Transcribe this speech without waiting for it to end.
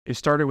It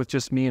started with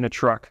just me and a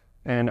truck,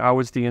 and I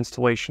was the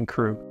installation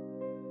crew.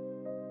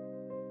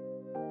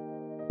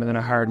 And then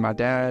I hired my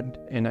dad,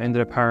 and I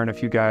ended up hiring a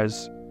few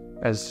guys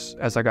as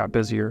I got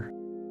busier.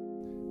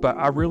 But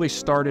I really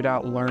started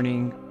out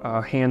learning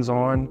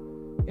hands-on,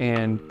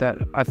 and that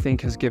I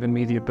think has given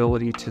me the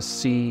ability to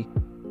see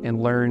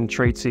and learn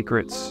trade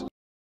secrets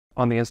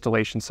on the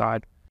installation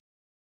side.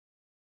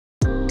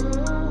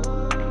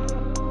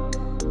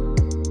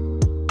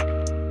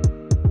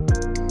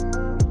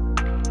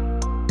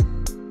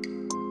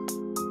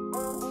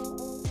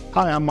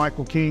 Hi, I'm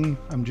Michael King.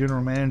 I'm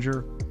General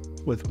Manager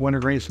with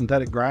WinterGreen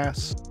Synthetic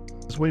Grass.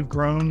 As we've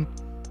grown,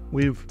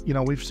 we've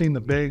seen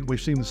the big,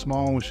 we've seen the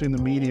small, we've seen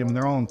the medium, and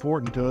they're all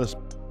important to us.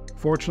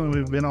 Fortunately,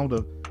 we've been able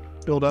to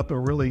build up a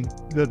really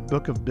good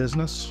book of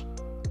business.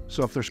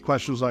 So if there's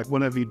questions like,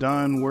 what have you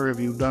done, where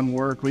have you done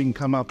work, we can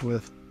come up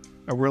with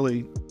a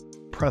really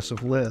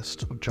impressive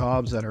list of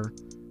jobs that are,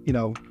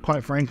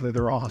 quite frankly,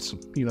 they're awesome.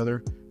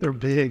 They're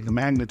big. The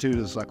magnitude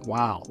is like,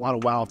 wow, a lot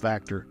of wow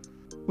factor.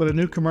 When a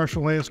new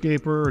commercial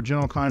landscaper or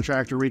general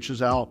contractor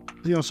reaches out,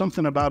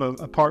 something about an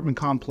apartment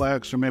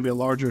complex or maybe a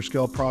larger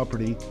scale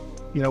property,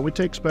 we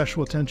take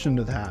special attention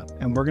to that,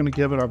 and we're going to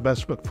give it our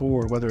best foot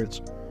forward, whether it's,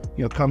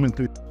 coming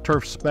through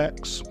turf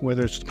specs,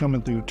 whether it's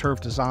coming through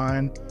turf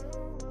design,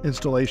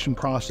 installation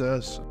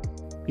process.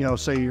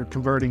 Say you're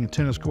converting a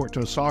tennis court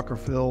to a soccer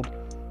field,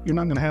 you're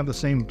not going to have the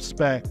same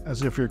spec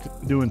as if you're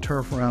doing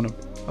turf around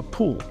a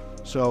pool.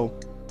 So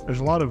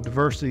there's a lot of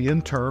diversity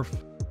in turf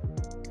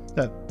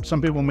that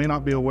some people may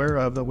not be aware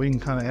of that we can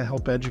kind of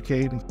help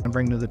educate and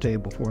bring to the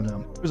table for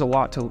them. There's a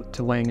lot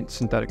to laying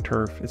synthetic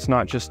turf. It's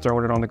not just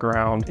throwing it on the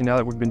ground. And now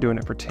that we've been doing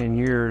it for 10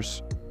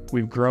 years,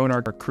 we've grown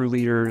our crew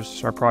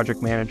leaders, our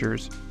project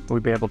managers.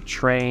 We've been able to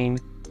train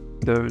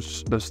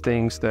those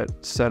things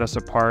that set us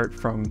apart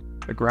from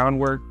the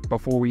groundwork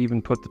before we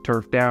even put the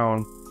turf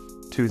down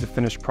to the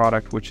finished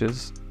product, which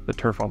is the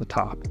turf on the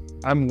top.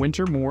 I'm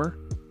Winter Moore.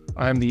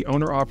 I'm the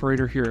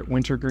owner-operator here at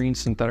WinterGreen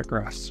Synthetic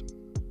Grass.